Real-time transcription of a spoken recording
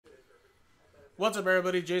What's up,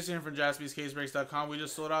 everybody? Jason here from JaspysCaseBreaks.com. We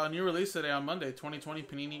just sold out a new release today on Monday, 2020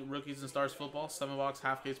 Panini Rookies and Stars Football 7-box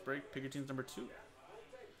half case break. Pick your teams number 2.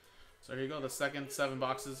 So here you go, the second 7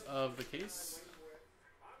 boxes of the case.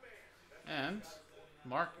 And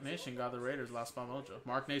Mark Nation got the Raiders last spot mojo.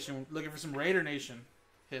 Mark Nation looking for some Raider Nation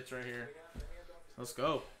hits right here. Let's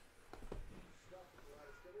go.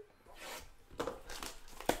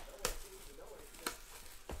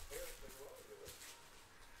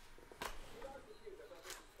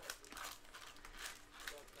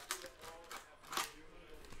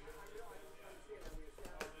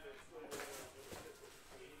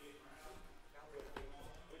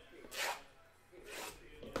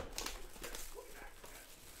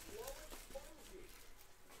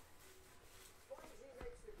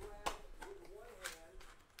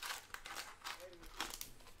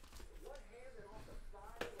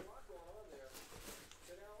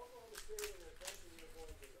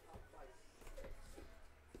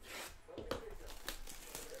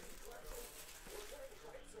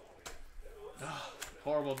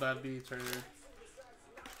 Horrible bad beats right here.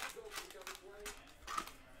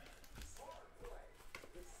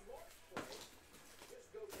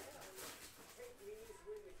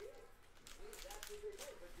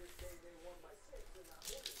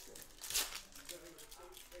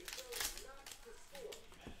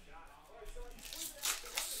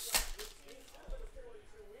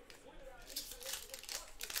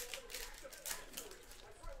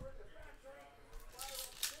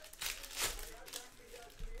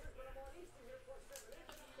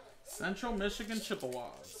 Central Michigan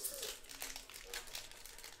Chippewas.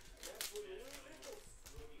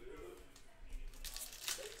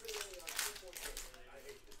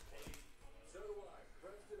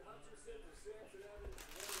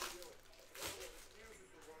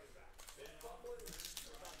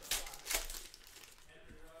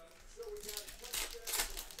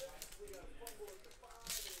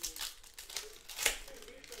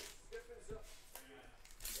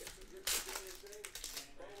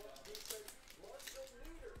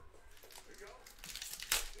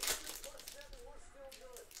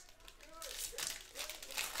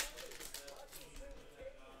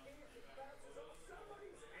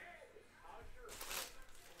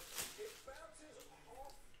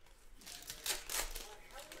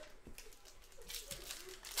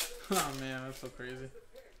 Oh man, that's so crazy.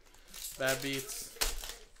 Bad beats.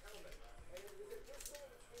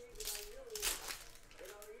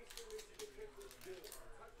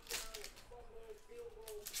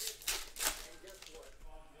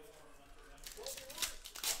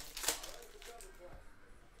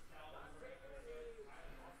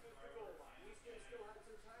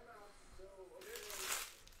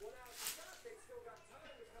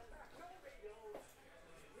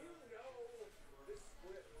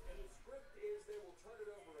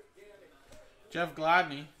 Jeff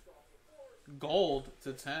Gladney, gold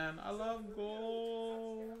to 10. I love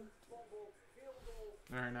gold.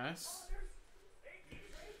 Very nice.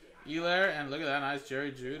 Elair, and look at that nice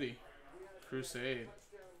Jerry Jeudy. Crusade.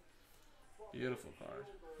 Beautiful card.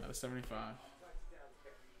 Out of 75.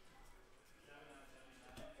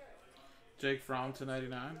 Jake Fromm to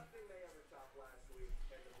 99.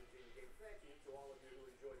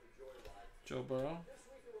 Joe Burrow.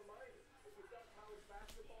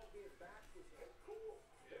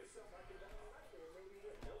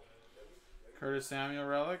 Curtis Samuel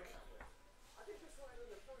relic.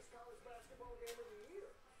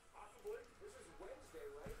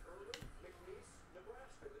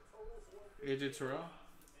 AJ Terrell.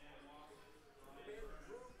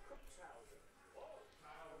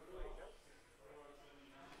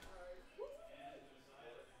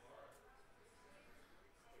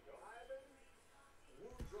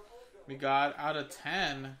 We got out of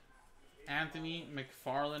 10, Anthony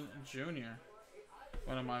McFarland Jr.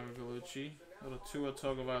 One of my Galucci. Little Tua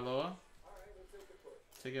Tagovailoa.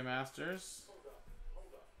 Ticketmasters.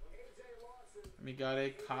 We got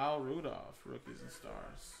a Kyle Rudolph, Rookies and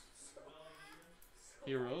Stars.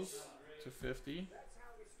 Heroes to 50.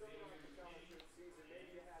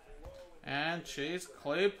 And Chase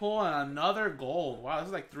Claypool and another gold. Wow, this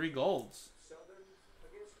is like 3 golds.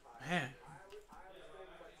 Man.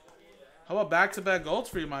 How about back-to-back golds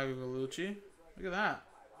for you, Michael Galucci? Look at that.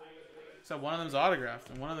 Except one of them is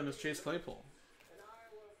autographed, and one of them is Chase Claypool.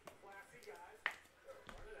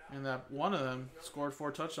 And that one of them scored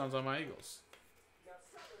 4 touchdowns on my Eagles.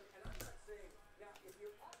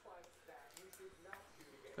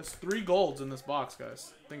 That's 3 golds in this box,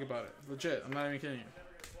 guys. Think about it. Legit. I'm not even kidding you.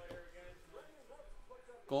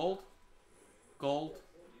 Gold. Gold.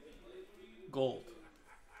 Gold.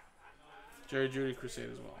 Jerry Jeudy Crusade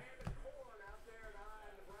as well.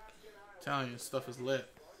 Telling you, stuff is lit.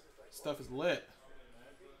 Stuff is lit.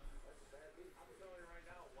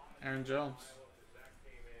 Aaron Jones.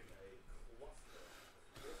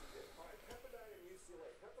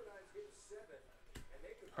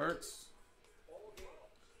 Hurts.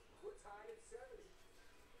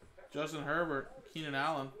 Justin Herbert. Keenan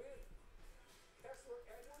Allen.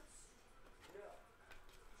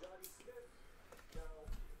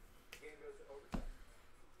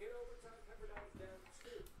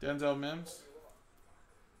 Denzel Mims.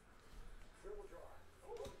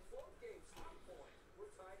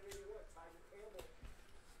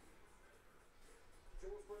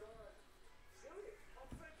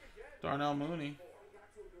 Darnell Mooney.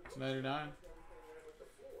 It's 99.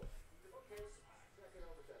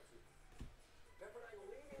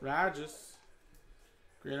 Rages.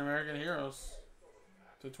 Great American Heroes.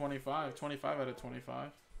 To 25. 25 out of 25.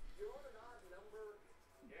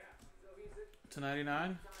 To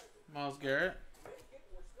 99. Myles Garrett.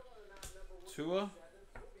 Tua.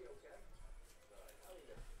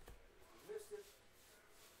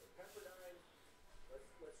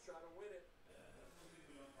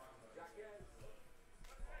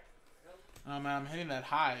 Oh man, I'm hitting that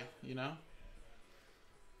high, you know?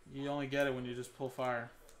 You only get it when you just pull fire.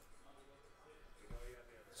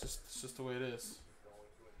 It's just the way it is.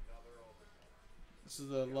 This is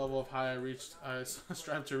the level of high I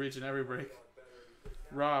strive to reach in every break.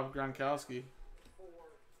 Rob Gronkowski.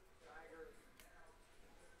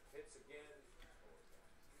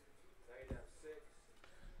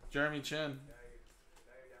 Jeremy Chin.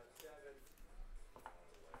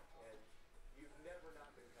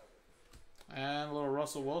 And a little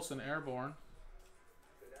Russell Wilson, Airborne.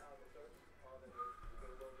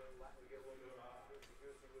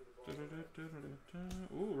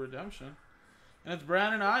 Ooh, redemption. And it's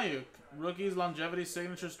Brandon Ayuk. Rookies, longevity,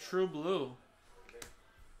 signatures, true blue.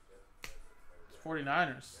 It's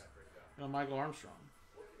 49ers. You know, Michael Armstrong.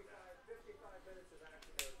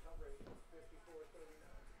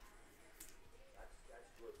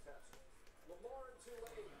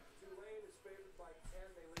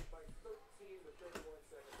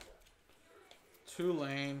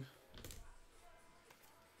 Tulane.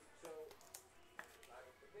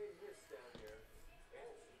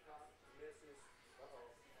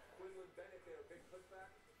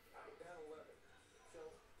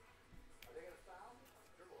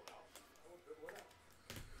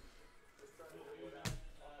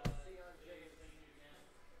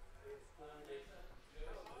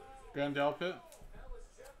 Grand Delpit.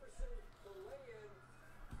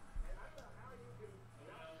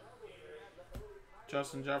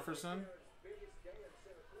 Justin Jefferson.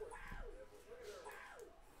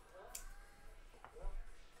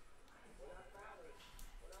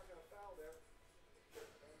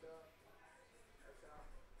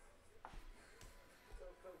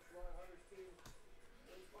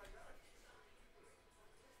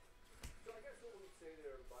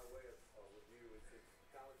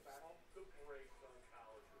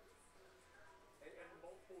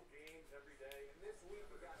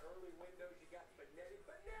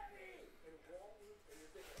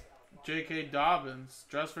 J.K. Dobbins,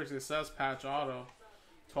 Dress for Success patch auto,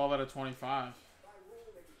 12 out of 25.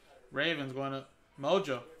 Ravens going to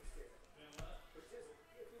Mojo.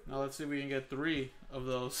 Now let's see if we can get 3 of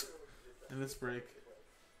those in this break.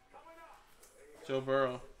 Joe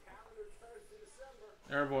Burrow.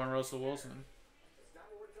 Airborne Russell Wilson.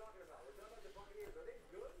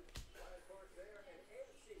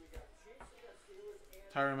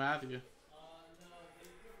 Tyrann Mathieu.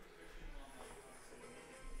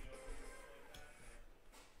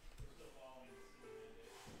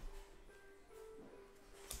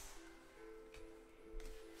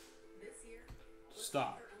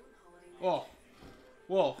 Stop. Oh.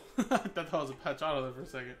 Whoa. I thought that was a patch auto there for a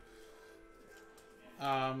second.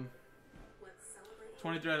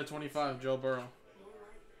 23 out of 25, Joe Burrow.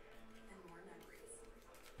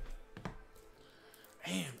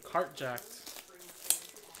 Damn, cart jacked.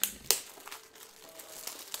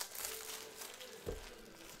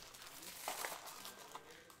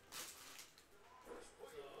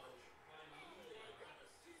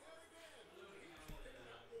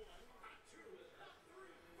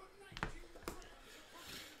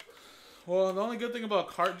 Well, the only good thing about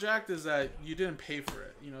carjacked is that you didn't pay for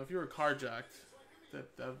it. You know, if you were carjacked, that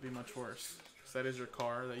would be much worse. Because that is your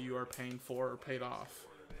car that you are paying for or paid off.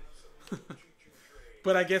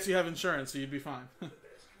 But I guess you have insurance, so you'd be fine. So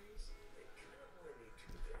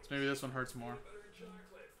maybe this one hurts more.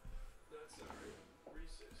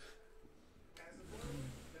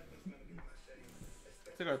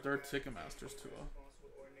 I think our third Ticketmaster's too low.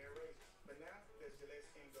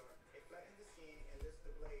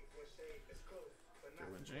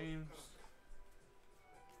 James.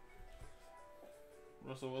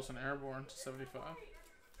 Russell Wilson airborne to 75.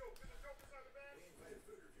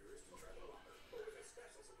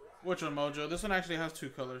 Which one, Mojo? This one actually has 2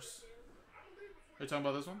 colors. Are you talking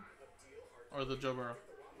about this one? Or the Joe Burrow?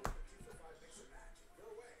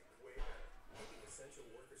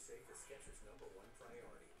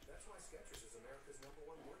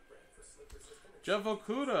 Jeff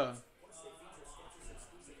Okuda.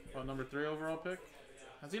 Oh, number 3 overall pick.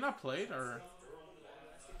 Has he not played or?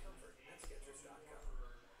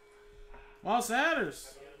 Miles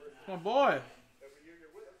Sanders. My boy.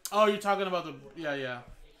 Oh, you're talking about the... Yeah.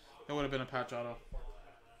 It would have been a patch auto.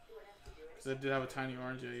 Because it did have a tiny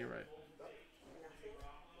orange. Yeah, you're right.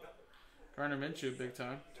 Gardner Minshew, big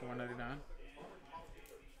time. To 199.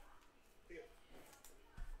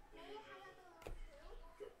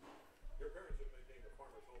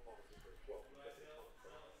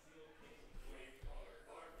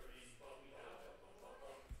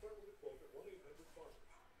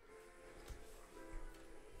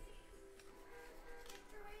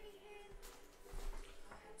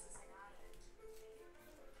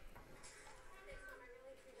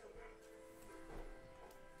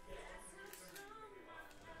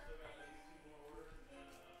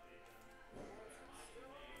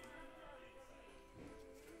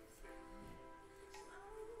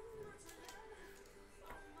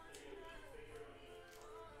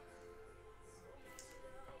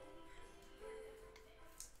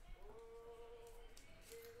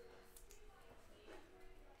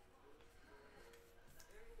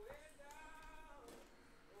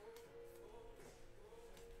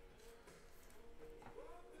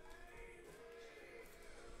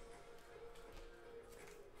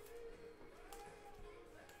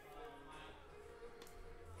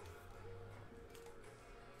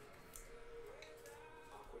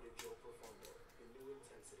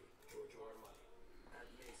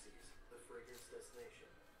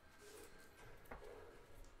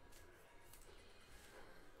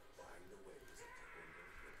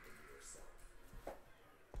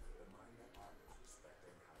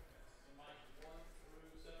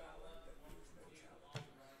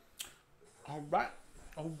 All right.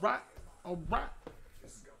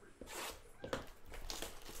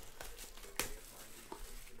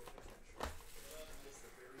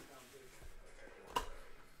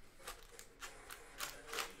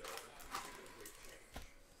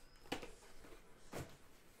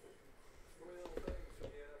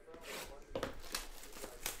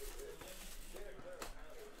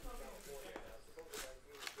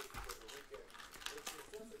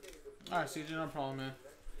 Alright, CJ, no problem, man.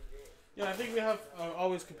 Yeah, I think we have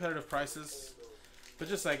always competitive prices. But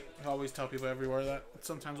just like I always tell people everywhere that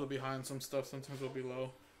sometimes we'll be high on some stuff, sometimes we'll be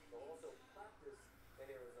low.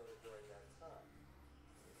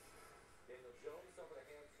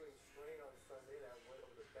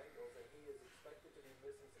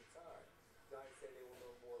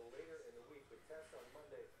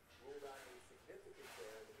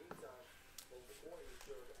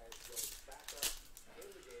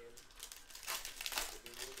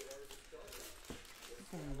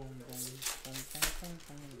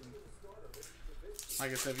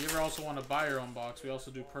 Like I said, if you ever also want to buy your own box, we also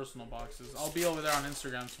do personal boxes. I'll be over there on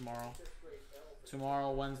Instagram tomorrow. Tomorrow,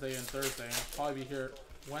 Wednesday, and Thursday. I'll probably be here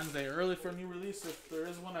Wednesday early for a new release if there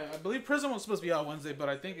is one. I believe Prism was supposed to be out Wednesday, but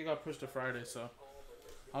I think it got pushed to Friday, so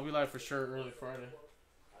I'll be live for sure early Friday.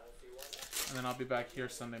 And then I'll be back here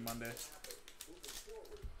Sunday, Monday.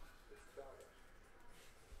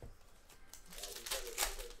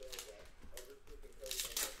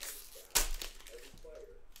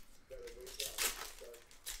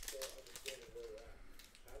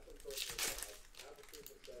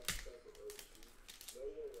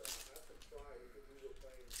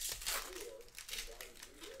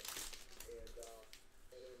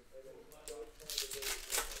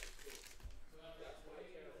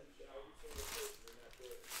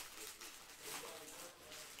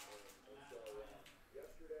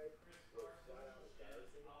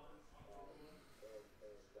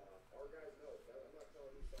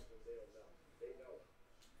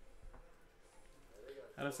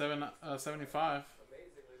 At a 75,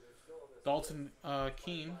 Dalton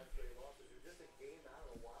Keene,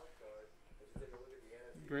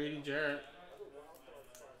 Grady Jarrett,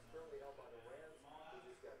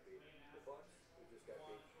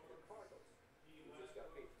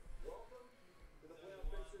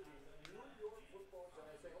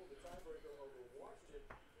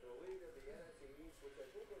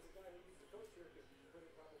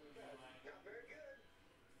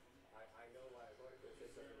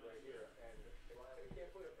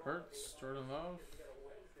 Hurts, Jordan Love.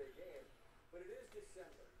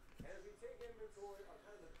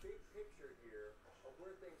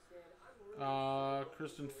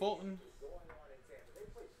 Kristen Fulton.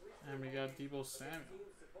 And we got Deebo Samuel.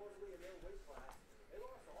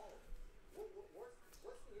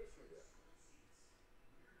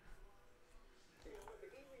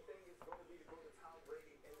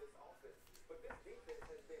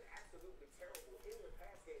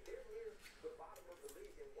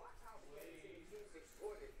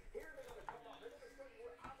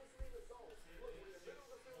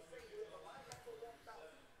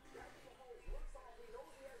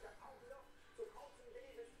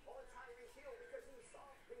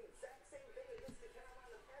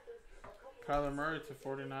 Kyler Murray to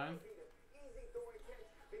 49.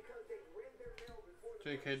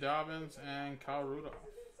 J.K. Dobbins and Kyle Rudolph.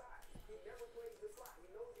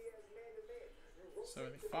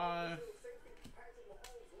 75.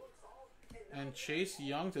 And Chase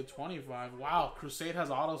Young to 25. Wow, Crusade has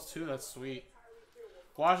autos too. That's sweet.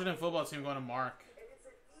 Washington football team going to Mark.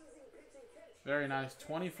 Very nice.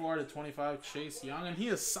 24 to 25, Chase Young. And he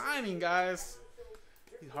is signing, guys.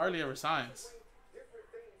 He hardly ever signs.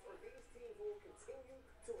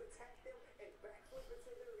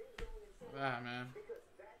 Ah, man.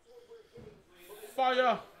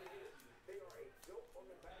 Fire!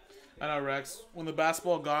 I know, Rex. When the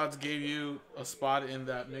basketball gods gave you a spot in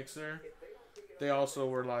that mixer, they also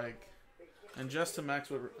were like, and just to mess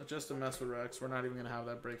with Rex, we're not even gonna have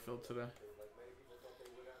that break filled today.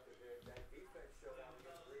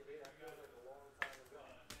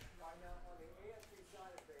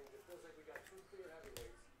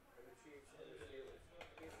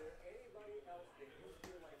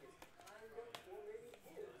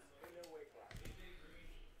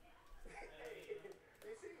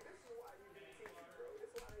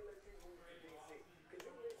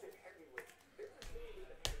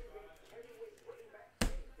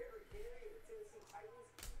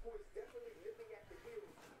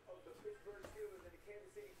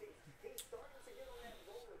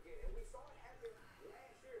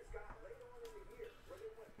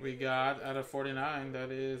 We got out of 49, that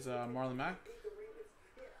is Marlon Mack.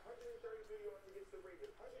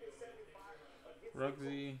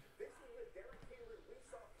 Ruggsy.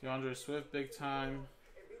 DeAndre Swift, big time.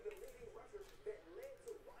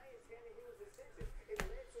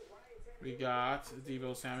 We got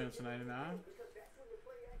Deebo Samuel to 99.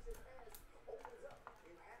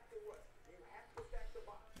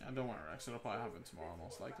 Yeah, don't worry, Rex. It'll probably happen tomorrow,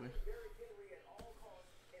 most likely.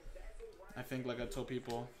 I think, like I told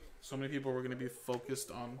people, so many people were going to be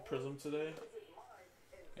focused on Prism today.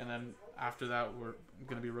 And then after that, we're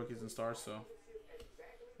going to be rookies and stars. So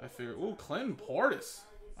I figured, ooh, Clinton Portis.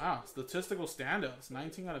 Wow, statistical standouts.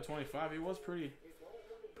 19 out of 25. He was pretty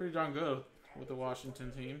darn good with the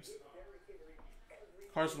Washington teams.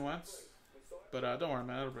 Carson Wentz. But don't worry,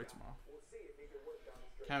 man. It'll break tomorrow.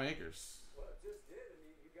 Cam Akers.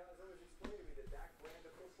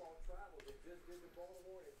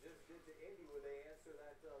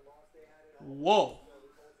 Whoa.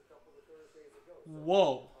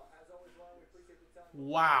 Whoa.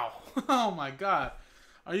 Wow. Oh my god.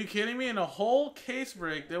 Are you kidding me? In a whole case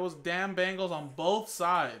break, there was damn Bengals on both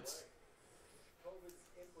sides.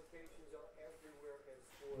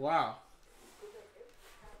 Wow.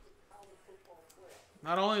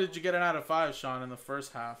 Not only did you get an out of 5, Sean, in the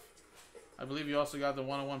first half, I believe you also got the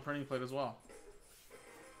 1-on-1 printing plate as well.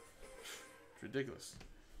 It's ridiculous.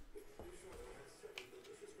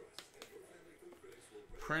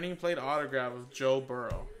 Printing plate autograph of Joe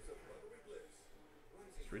Burrow.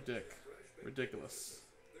 It's ridiculous.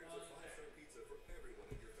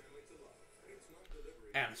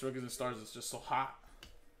 And this Rookies and Stars is just so hot.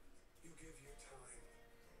 You give your time.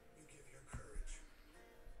 You give your courage.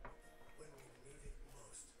 When we need it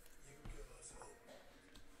most, you give us hope.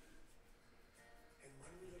 And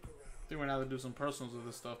when we look around, I think we're gonna have to do some personals of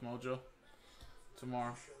this stuff, Mojo.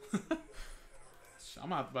 Tomorrow. I'm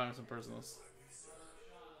gonna have to buy me some personals.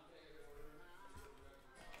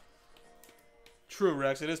 True,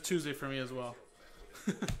 Rex. It is Tuesday for me as well.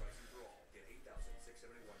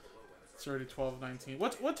 It's already 12:19.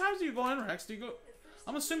 What times do you go in, Rex? Do you go?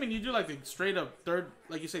 I'm assuming you do like the straight up third,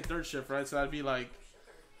 like you say, third shift, right? So that'd be like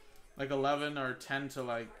 11 or 10 to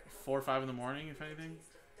like 4 or 5 in the morning, if anything.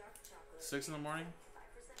 6 in the morning.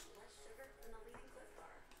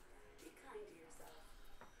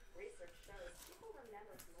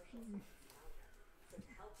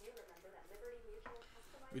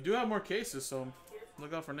 We do have more cases, so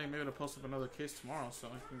look out for Nick. Maybe to post up another case tomorrow, so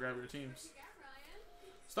you can grab your teams.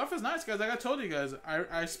 Stuff is nice, guys. Like I told you guys,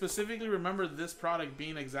 I specifically remember this product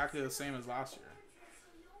being exactly the same as last year.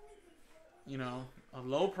 you know, a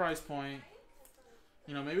low price point.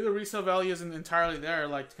 You know, maybe the resale value isn't entirely there,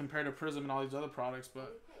 like compared to Prism and all these other products,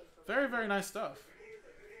 but very, very nice stuff.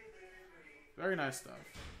 Very nice stuff.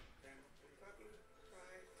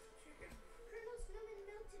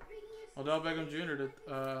 Odell Beckham Jr.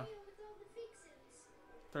 to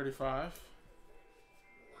 35.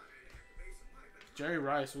 Jerry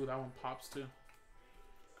Rice, ooh, that one pops too.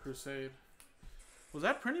 Crusade. Was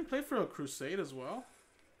that printing plate for a Crusade as well?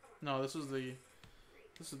 No, this is the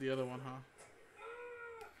other one, huh?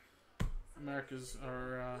 America's,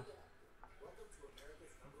 or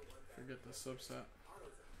forget the subset.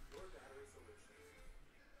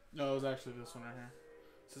 No, it was actually this one right here.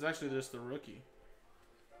 This is actually just the rookie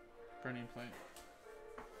printing plate.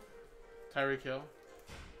 Tyreek Hill.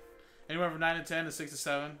 Anywhere from 9 to 10 to 6 to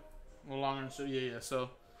 7. A little longer. Yeah. So,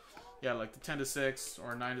 yeah, like the 10 to 6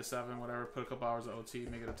 or 9 to 7, whatever. Put a couple hours of OT,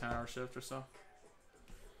 make it a 10-hour shift or so.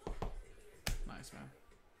 Nice, man.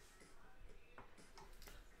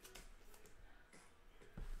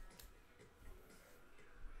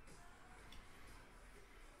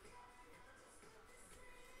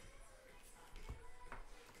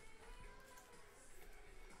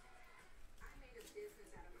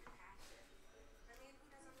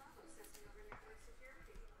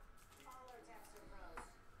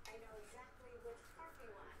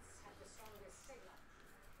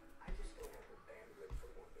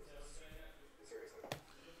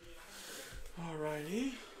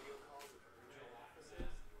 Alrighty.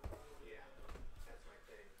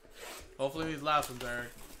 Hopefully these last ones, Eric.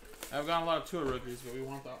 I've gotten a lot of tour rookies, but we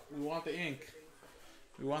want the ink.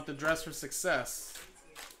 We want the dress for success.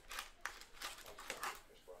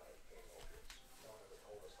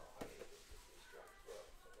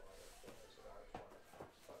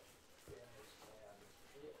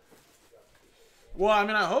 Well, I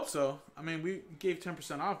mean, I hope so. I mean, we gave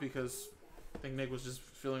 10% off because I think Nick was just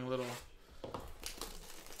feeling a little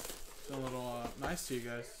nice to you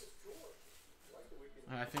guys.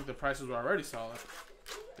 And I think the prices were already solid.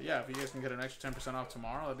 But yeah, if you guys can get an extra 10% off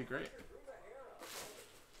tomorrow, that'd be great.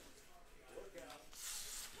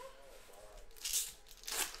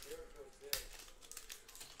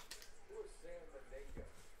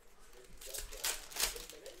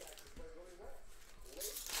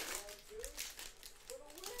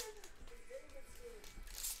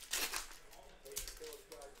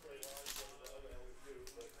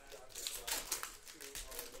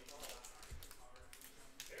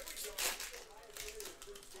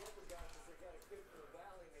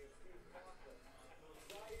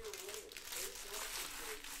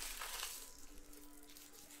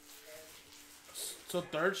 So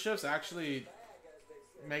third shifts actually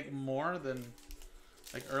make more than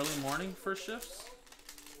like early morning first shifts?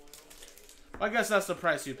 Well, I guess that's the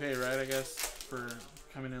price you pay, right? I guess for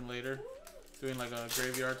coming in later, doing like a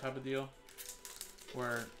graveyard type of deal,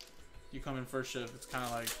 where you come in first shift. It's kind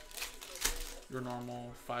of like your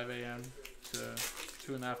normal 5 a.m. to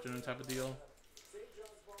 2 in the afternoon type of deal,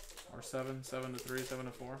 or 7 to 3, 7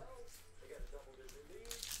 to 4.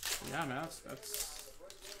 Yeah, man, that's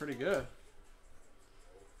pretty good.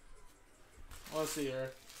 Well, let's see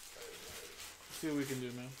here. Let's see what we can do,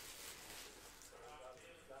 man.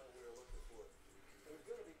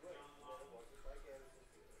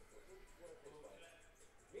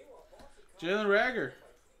 Jalen Rager.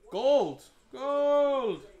 Gold.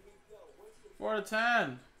 Gold. 4 to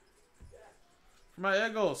 10. For my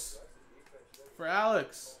Eagles. For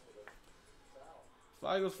Alex.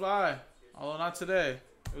 Fly Eagles fly. Although not today.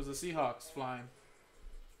 It was the Seahawks flying.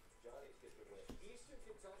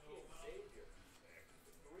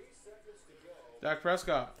 Dak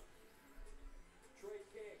Prescott.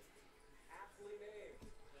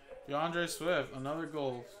 DeAndre Swift, another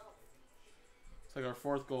gold. It's like our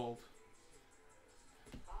 4th gold.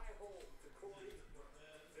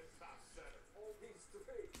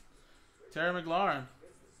 Terry McLaurin.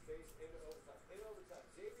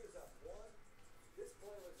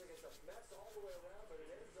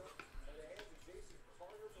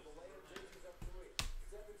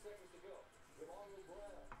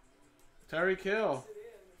 Tyreek Hill.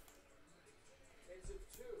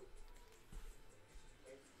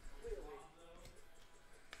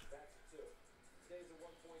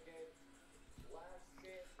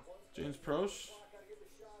 James Proche.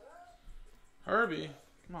 Herbie.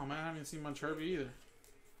 Come on, man. I haven't seen much Herbie either.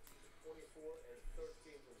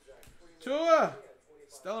 Tua.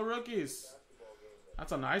 Stellar rookies.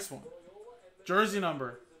 That's a nice one. Jersey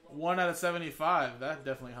number. 1 out of 75. That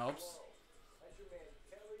definitely helps.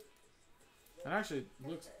 That actually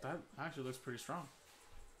looks pretty strong.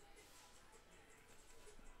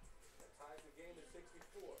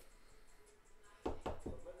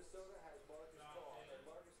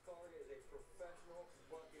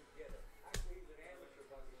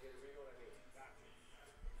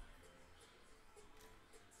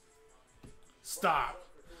 Stop.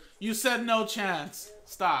 You said no chance.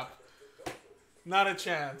 Stop. Not a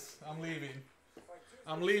chance. I'm leaving.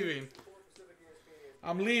 I'm leaving.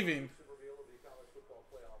 I'm leaving.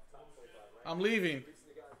 I'm leaving.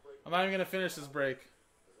 I'm not even going to finish this break.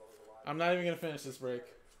 I'm not even going to finish this break.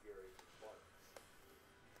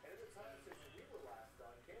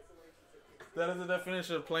 That is the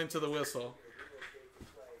definition of playing to the whistle.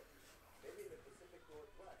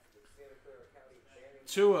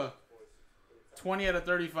 Tua, 20 out of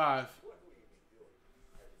 35.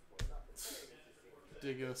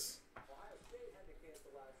 Ridiculous.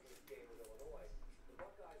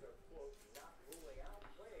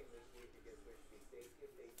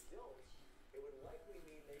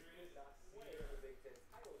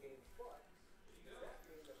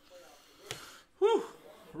 Whew.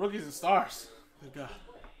 Rookies and stars. Good God.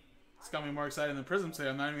 It's got me more excited than Prism today.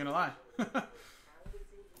 I'm not even going to lie.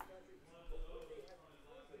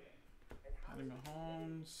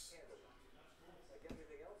 Mahomes.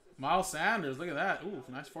 Miles Sanders. Look at that. Ooh,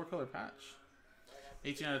 nice 4-color patch.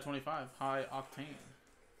 18 out of 25. High octane.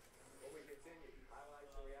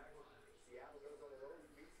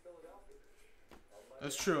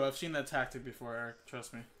 That's true. I've seen that tactic before, Eric.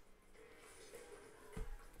 Trust me.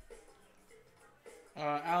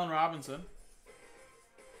 Allen Robinson.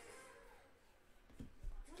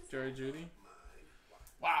 Jerry Jeudy.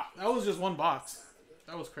 Wow, that was just one box.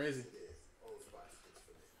 That was crazy.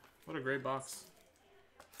 What a great box.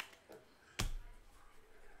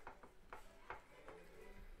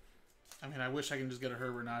 I mean, I wish I can just get a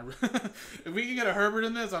Herbert now. If we can get a Herbert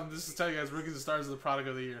in this, I'm just to tell you guys, Rookies and Stars is the product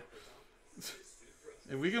of the year.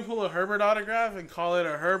 If we can pull a Herbert autograph and call it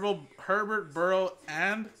a Herbert, Burrow,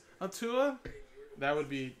 and a Tua, that would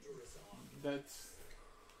be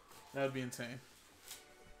insane.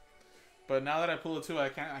 But now that I pull a Tua, I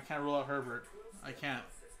can't rule out Herbert. I can't.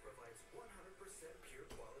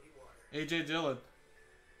 AJ Dillon.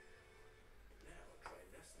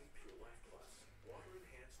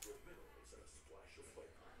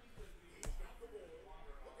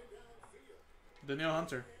 Danielle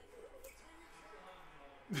Hunter.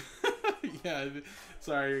 Yeah,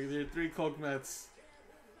 sorry, your 3 Colt Mets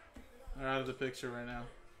are out of the picture right now.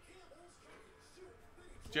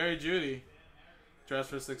 Jerry Jeudy, Dress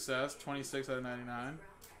for Success, 26 out of 99.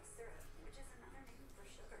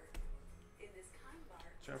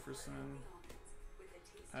 Jefferson,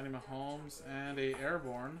 Patty Mahomes, and a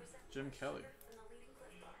airborne, Jim Kelly.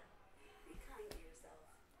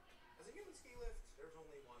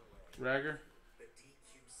 Ragger.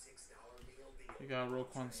 You got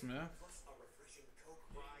Roquan Smith.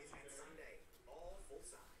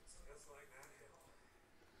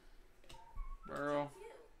 Burrow.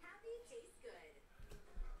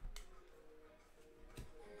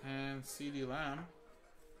 And CD Lamb.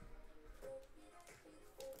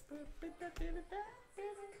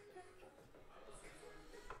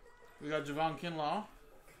 We got Javon Kinlaw.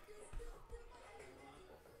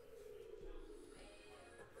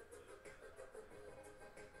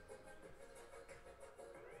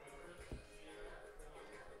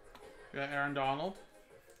 We got Aaron Donald.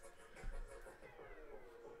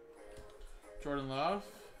 Jordan Love.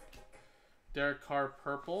 Derek Carr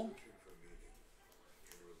purple.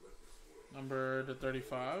 Number to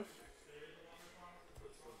 35.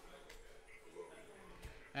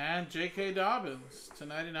 And J.K. Dobbins to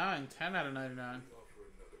 99. 10 out of 99.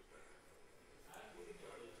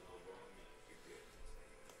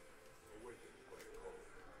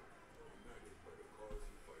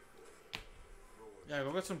 Yeah,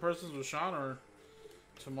 go get some persons with Sean or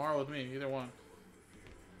tomorrow with me. Either one.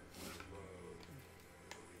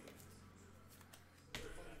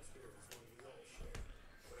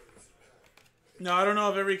 No, I don't know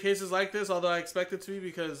if every case is like this, although I expect it to be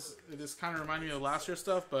because it just kind of reminded me of last year's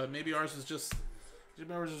stuff, but maybe ours is just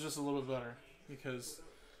a little bit better because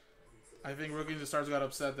I think Rookies and Stars got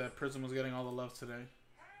upset that Prism was getting all the love today.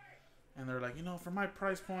 And they're like, you know, for my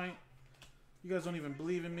price point, you guys don't even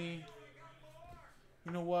believe in me.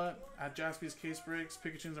 You know what? At Jaspy's Case Breaks,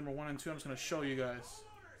 Pikachu's number 1 and 2, I'm just going to show you guys.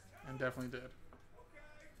 And definitely did.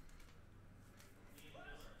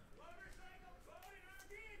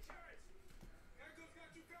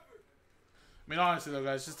 I mean, honestly, though,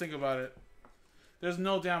 guys, just think about it. There's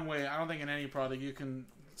no damn way, I don't think in any product, you can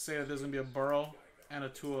say that there's going to be a Burrow and a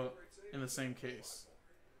Tua in the same case.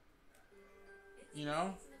 You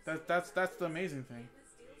know? That's the amazing thing.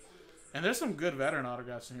 And there's some good veteran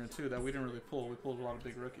autographs in here, too, that we didn't really pull. We pulled a lot of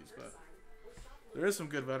big rookies, but there is some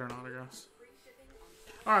good veteran autographs.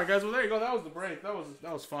 All right, guys, well, there you go. That was the break. That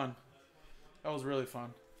was fun. That was really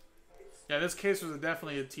fun. Yeah, this case was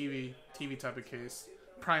definitely a TV type of case.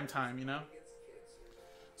 Prime time, you know?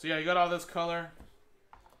 So yeah, you got all this color,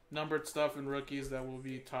 numbered stuff and rookies that will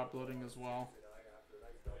be top loading as well.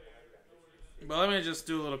 But let me just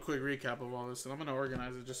do a little quick recap of all this, and I'm gonna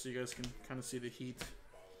organize it just so you guys can kind of see the heat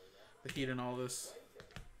in all this.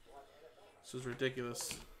 This is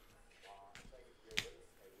ridiculous.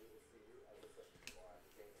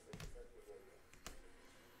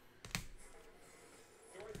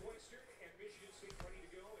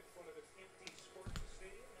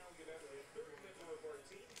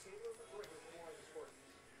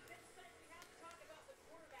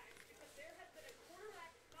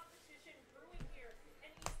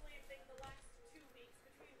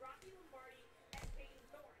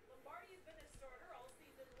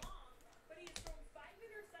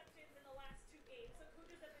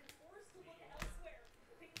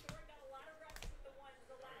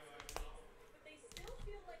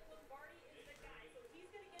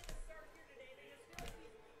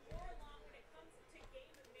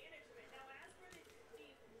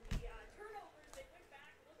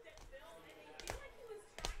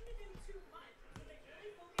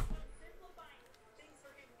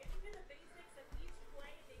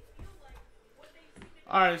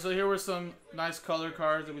 Alright, so here were some nice color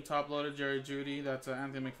cards that we top loaded. Jerry Jeudy, that's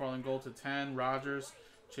Anthony McFarland gold to 10. Rodgers,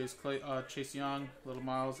 Chase Young, Little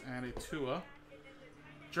Miles, and a Tua.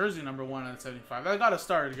 Jersey number 1 out of 75. I got us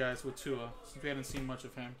started, guys, with Tua, since we hadn't seen much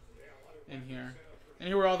of him in here. And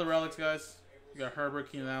here were all the relics, guys. You got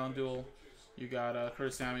Herbert, Keenan Allen duel. You got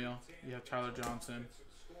Curtis Samuel. You have Tyler Johnson.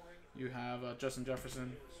 You have Justin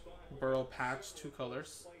Jefferson. Burrow patch, 2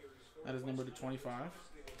 colors. That is numbered to 25.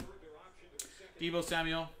 Deebo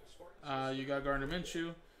Samuel, you got Gardner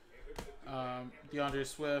Minshew, DeAndre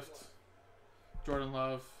Swift, Jordan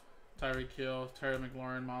Love, Tyreek Hill, Terry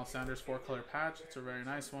McLaurin, Miles Sanders, 4-color patch. It's a very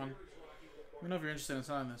nice one. Let me know if you're interested in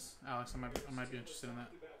selling this, Alex. I might be interested in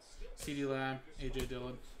that. CeeDee Lamb, AJ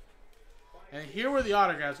Dillon. And here were the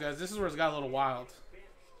autographs, guys. This is where it's got a little wild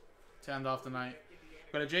to end off the night.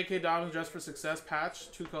 Got a J.K. Dobbins Dress for Success patch,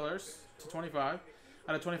 2 colors to 25.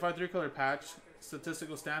 Got a 25 3-color patch,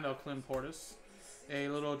 statistical standout Clint Portis. A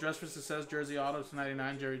little Dress for Success jersey auto to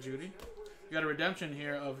 99, Jerry Jeudy. You got a redemption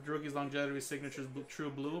here of Rookies Longevity Signatures True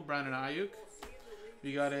Blue, Brandon Ayuk.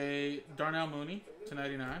 We got a Darnell Mooney to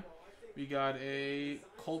 99. We got a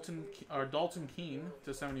Dalton Keene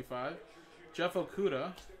to 75. Jeff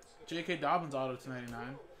Okudah, J.K. Dobbins auto to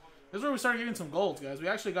 99. This is where we started getting some golds, guys. We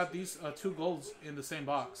actually got these 2 golds in the same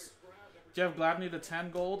box. Jeff Gladney to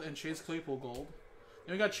 10 gold and Chase Claypool gold.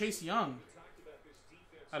 Then we got Chase Young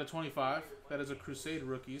out of 25. That is a Crusade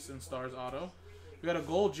Rookies and Stars auto. We got a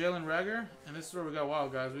gold Jalen Reagor, and this is where we got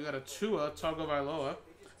wild, guys. We got a Tua Tagovailoa,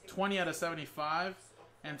 20 out of 75.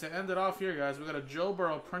 And to end it off here, guys, we got a Joe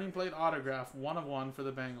Burrow printing plate autograph, 1 of 1 for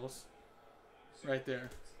the Bengals, right there.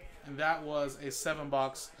 And that was a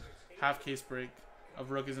 7-box half case break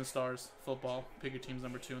of Rookies and Stars football. Pick your teams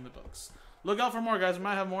number 2 in the books. Look out for more, guys. We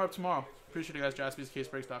might have more up tomorrow. Appreciate you guys.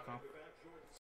 JaspysCaseBreaks.com.